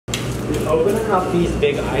Opening up these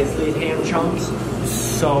big Isley ham chunks,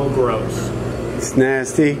 so gross. It's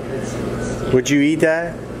nasty. Would you eat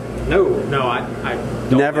that? No, I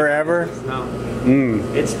don't. Never ever? No.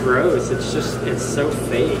 It's gross. It's so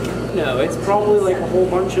fake. No, it's probably like a whole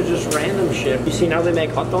bunch of just random shit. You seen how they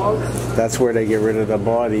make hot dogs? That's where they get rid of the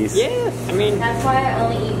bodies. Yeah, I mean. That's why I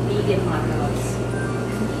only eat vegan hot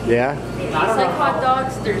dogs. Yeah? It's like hot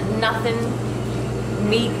dogs, there's nothing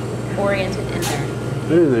meat oriented in there. I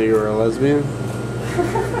didn't know you were a lesbian.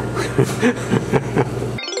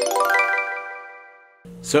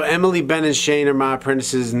 So Emily, Ben, and Shane are my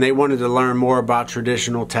apprentices, and they wanted to learn more about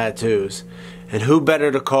traditional tattoos. And who better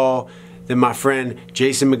to call than my friend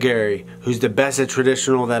Jason McGarry, who's the best at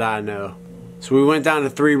traditional that I know. So we went down to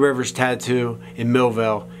Three Rivers Tattoo in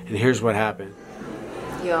Millville, and here's what happened.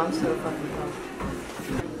 Yo, I'm so fucking pumped.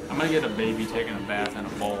 I'm gonna get a baby taking a bath in a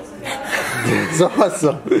bowl. It's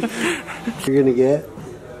awesome. You're gonna get?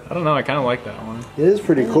 I don't know, I kind of like that one. It is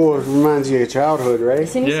pretty cool. It reminds you of childhood,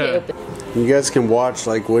 right? Yeah. You guys can watch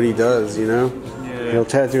like what he does, you know? Yeah. He'll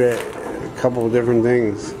tattoo a couple of different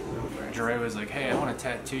things. Dre was like, hey, I want to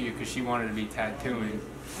tattoo you because she wanted to be tattooing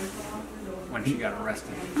when she got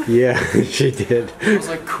arrested. Yeah, she did. I was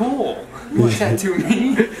like, cool. You want to tattoo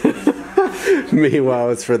me? Meanwhile,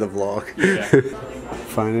 it's for the vlog. Yeah.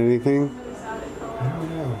 Find anything? I don't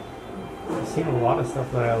know. I've seen a lot of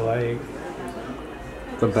stuff that I like.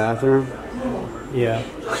 The bathroom? Yeah.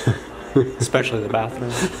 Especially the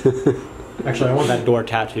bathroom. Actually, I want that door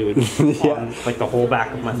tattooed on like the whole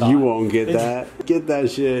back of my thigh. You won't get that. Get that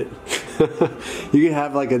shit. You could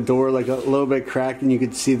have like a door like a little bit cracked and you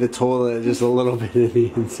could see the toilet just a little bit in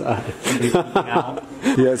the inside.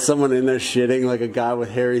 Yeah, someone in there shitting like a guy with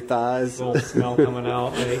hairy thighs. Little smell coming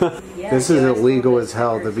out. Like. This is illegal as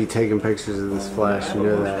hell to be taking pictures of this flash, you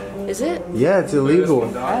know that? Is it? Yeah, it's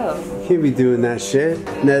illegal. Oh. You can't be doing that shit.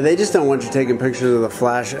 No, they just don't want you taking pictures of the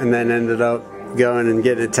flash and then ended up going and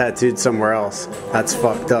getting it tattooed somewhere else. That's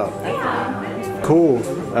fucked up. Cool.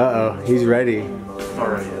 Uh-oh, he's ready.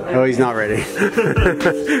 Oh, he's not ready.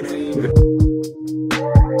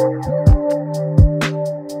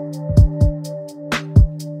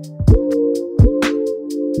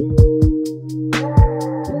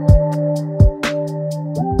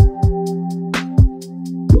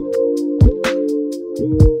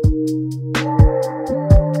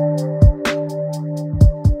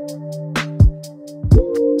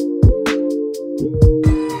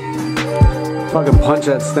 Fucking punch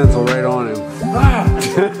that stencil right on him.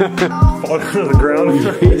 Fall to the ground.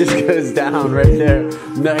 He just goes down right there.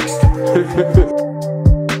 Next.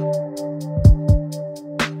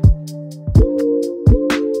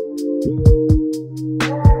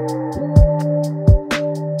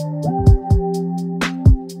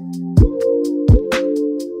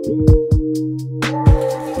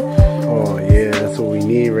 Oh yeah, that's what we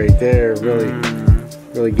need right there.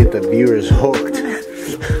 Really get the viewers hooked.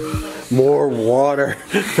 More water.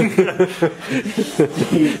 You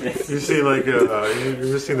see, like, you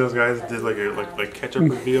ever seen those guys that did like ketchup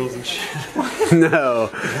reveals and shit? No.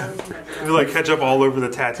 They like ketchup all over the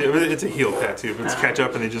tattoo. It's a heel tattoo, but it's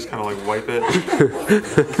ketchup, and they just kind of like wipe it.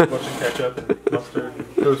 A bunch of ketchup and mustard.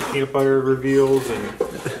 Those peanut butter reveals, and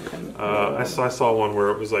I saw one where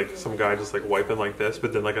it was like some guy just like wiping like this,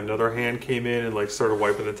 but then like another hand came in and like started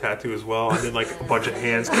wiping the tattoo as well, and then like a bunch of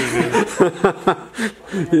hands came in.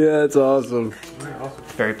 Yeah, that's awesome.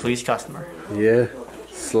 Very pleased customer. Yeah,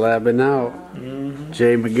 slabbing out.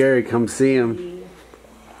 Jay McGarry, come see him.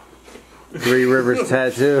 Three Rivers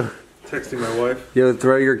Tattoo. Texting my wife. Yo,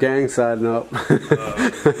 throw your gang sign up.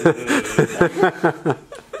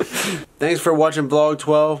 Thanks for watching Vlog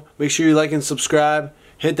 12. Make sure you like and subscribe.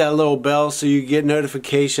 Hit that little bell so you get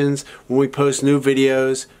notifications when we post new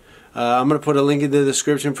videos. I'm going to put a link in the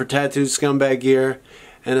description for Tattooed Scumbag gear.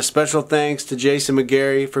 And a special thanks to Jason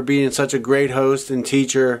McGarry for being such a great host and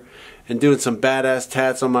teacher and doing some badass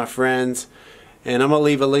tats on my friends. And I'm going to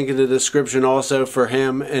leave a link in the description also for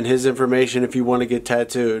him and his information if you want to get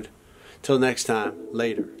tattooed. Till next time,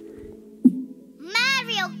 later.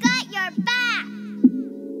 Mario got your back.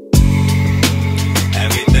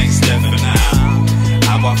 Everything's different now.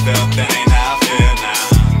 How I felt then ain't how I feel now.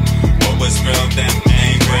 What was real then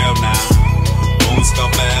ain't real now. Wounds go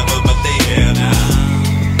forever, but they heal now.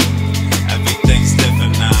 Everything's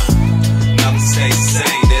different now. Nothing stays the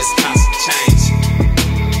same, there's constant change.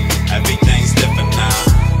 Everything's different now.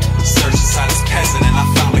 Search inside this peasant and I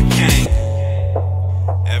found a king.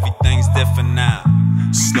 Everything's different now.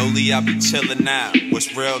 Slowly I be chillin' now.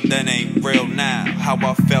 What's real then ain't real now. How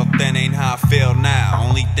I felt then ain't how I feel now.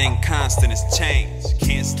 Only thing constant is change.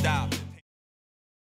 Can't stop.